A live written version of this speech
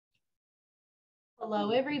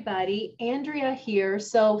Hello, everybody. Andrea here.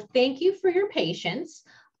 So thank you for your patience.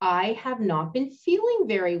 I have not been feeling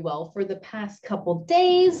very well for the past couple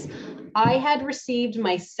days. I had received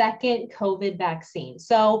my second COVID vaccine.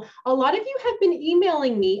 So a lot of you have been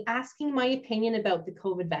emailing me asking my opinion about the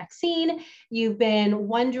COVID vaccine. You've been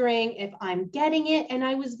wondering if I'm getting it. And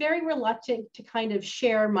I was very reluctant to kind of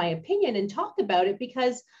share my opinion and talk about it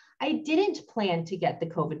because I didn't plan to get the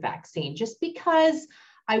COVID vaccine just because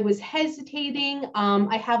I was hesitating.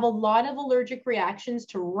 I have a lot of allergic reactions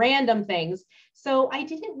to random things. So I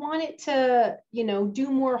didn't want it to, do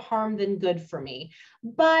more harm than good for me.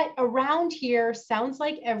 But around here, sounds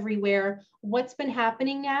like everywhere, what's been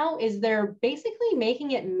happening now is they're basically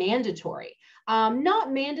making it mandatory.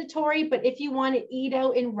 Not mandatory, but if you want to eat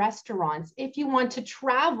out in restaurants, if you want to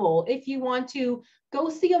travel, if you want to go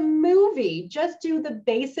see a movie, just do the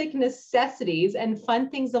basic necessities and fun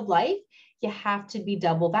things of life, you have to be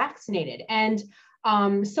double vaccinated. And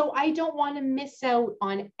so I don't want to miss out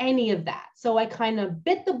on any of that. So I kind of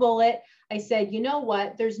bit the bullet. I said, you know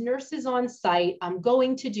what, there's nurses on site. I'm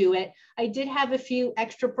going to do it. I did have a few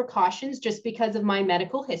extra precautions just because of my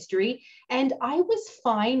medical history, and I was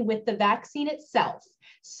fine with the vaccine itself.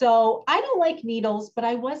 So I don't like needles, but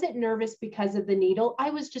I wasn't nervous because of the needle.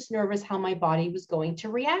 I was just nervous how my body was going to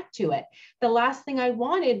react to it. The last thing I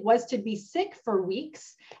wanted was to be sick for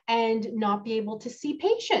weeks and not be able to see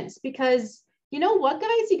patients because you know what,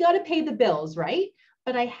 guys, you got to pay the bills, right?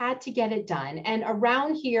 But I had to get it done. And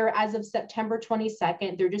around here, as of September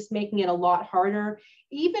 22nd, they're just making it a lot harder,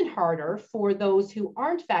 even harder for those who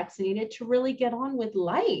aren't vaccinated to really get on with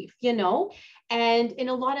life, And in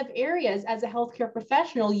a lot of areas, as a healthcare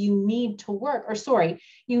professional, you need to work,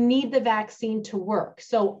 you need the vaccine to work.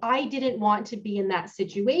 So I didn't want to be in that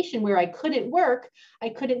situation where I couldn't work. I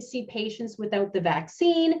couldn't see patients without the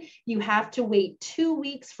vaccine. You have to wait 2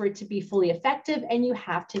 weeks for it to be fully effective, and you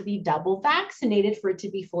have to be double vaccinated for it to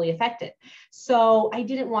be fully effective. So I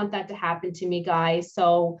didn't want that to happen to me, guys.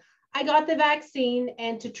 So I got the vaccine,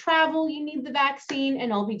 and to travel, you need the vaccine,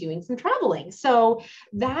 and I'll be doing some traveling. So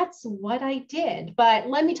that's what I did. But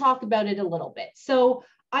let me talk about it a little bit. So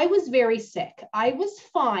I was very sick. I was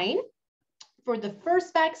fine. For the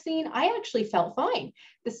first vaccine, I actually felt fine.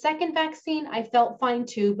 The second vaccine, I felt fine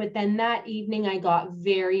too, but then that evening I got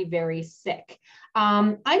very, very sick.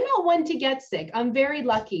 I'm not one to get sick. I'm very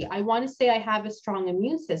lucky. I want to say I have a strong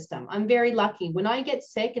immune system. I'm very lucky. When I get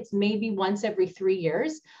sick, it's maybe once every 3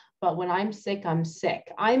 years. But when I'm sick, I'm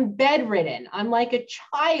sick. I'm bedridden. I'm like a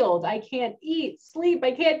child. I can't eat, sleep.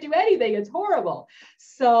 I can't do anything. It's horrible.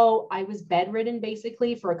 So I was bedridden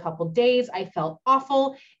basically for a couple of days. I felt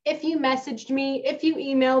awful. If you messaged me, if you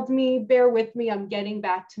emailed me, bear with me. I'm getting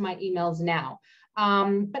back to my emails now.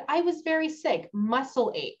 But I was very sick,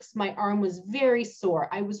 muscle aches. My arm was very sore.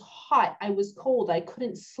 I was hot. I was cold. I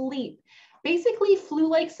couldn't sleep. Basically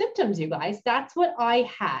flu-like symptoms, you guys. That's what I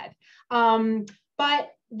had.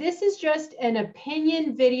 But this is just an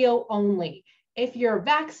opinion video only. If you're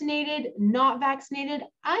vaccinated, not vaccinated,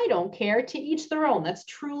 I don't care, to each their own. That's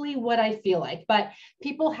truly what I feel like. But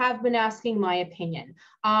people have been asking my opinion.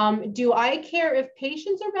 Do I care if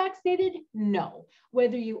patients are vaccinated? No.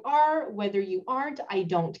 Whether you are, whether you aren't, I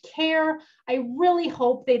don't care. I really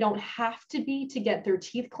hope they don't have to be to get their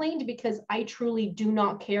teeth cleaned because I truly do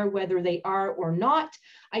not care whether they are or not.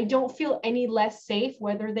 I don't feel any less safe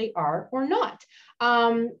whether they are or not.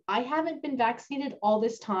 I haven't been vaccinated all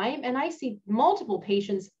this time, and I see multiple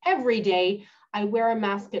patients every day. I wear a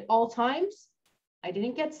mask at all times. I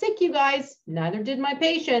didn't get sick, you guys. Neither did my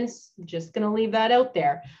patients. I'm just going to leave that out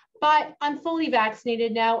there. But I'm fully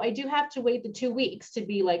vaccinated now. I do have to wait the 2 weeks to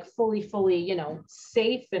be like fully,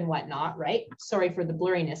 safe and whatnot, right? Sorry for the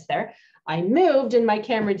blurriness there. I moved and my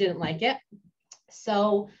camera didn't like it.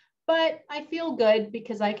 So, but I feel good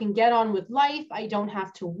because I can get on with life. I don't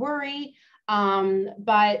have to worry.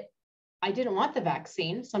 But I didn't want the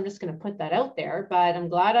vaccine, so I'm just going to put that out there, but I'm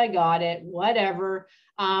glad I got it, whatever.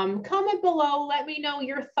 Comment below, let me know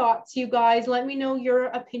your thoughts, you guys. Let me know your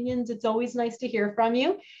opinions. It's always nice to hear from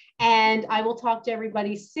you. And I will talk to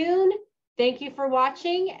everybody soon. Thank you for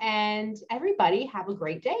watching, and everybody have a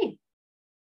great day.